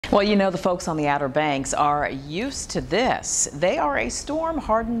Well, you know, the folks on the Outer Banks are used to this. They are a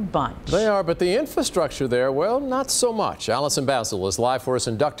storm-hardened bunch. They are, but the infrastructure there, well, not so much. Allison Basil is live for us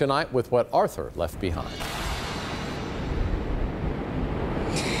in Duck tonight with what Arthur left behind.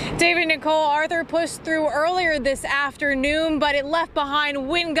 David, Nicole, Arthur pushed through earlier this afternoon, but it left behind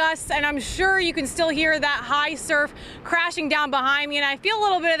wind gusts, and I'm sure you can still hear that high surf crashing down behind me, and I feel a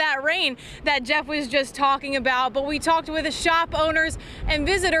little bit of that rain that Jeff was just talking about. But we talked with the shop owners and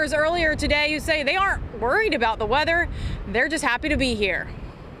visitors earlier today who say they aren't worried about the weather. They're just happy to be here.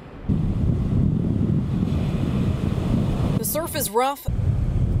 The surf is rough.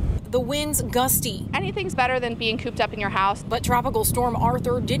 The wind's gusty. Anything's better than being cooped up in your house. But Tropical Storm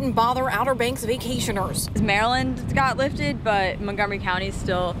Arthur didn't bother Outer Banks vacationers. Maryland got lifted, but Montgomery County's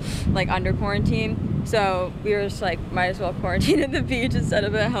still under quarantine. So we were just might as well quarantine at the beach instead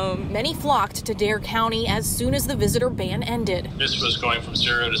of at home. Many flocked to Dare County as soon as the visitor ban ended. This was going from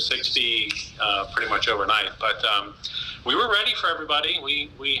 0 to 60 pretty much overnight, but we were ready for everybody.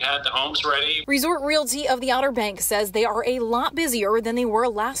 We had the homes ready. Resort Realty of the Outer Banks says they are a lot busier than they were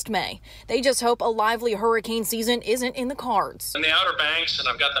last May. They just hope a lively hurricane season isn't in the cards. In the Outer Banks, and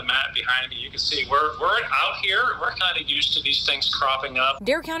I've got the map behind me, you can see we're out here. We're kind of used to these things cropping up.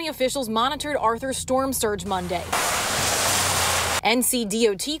 Dare County officials monitored Arthur's storm surge Monday.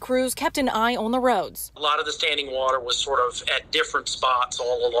 NCDOT crews kept an eye on the roads. A lot of the standing water was sort of at different spots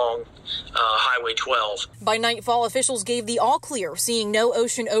all along Highway 12. By nightfall, officials gave the all clear, seeing no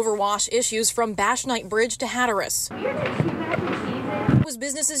ocean overwash issues from Bash Night Bridge to Hatteras. It was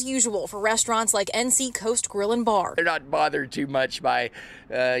business as usual for restaurants like NC Coast Grill and Bar. They're not bothered too much by,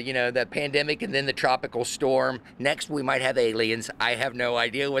 the pandemic and then the tropical storm. Next, we might have aliens. I have no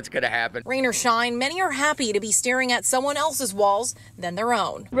idea what's going to happen. Rain or shine, many are happy to be staring at someone else's walls than their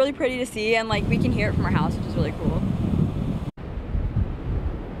own. Really pretty to see, and we can hear it from our house, which is really cool.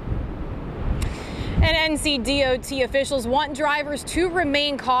 And NCDOT officials want drivers to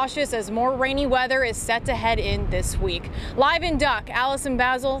remain cautious as more rainy weather is set to head in this week. Live in Duck, Allison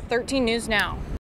Basil, 13 News Now.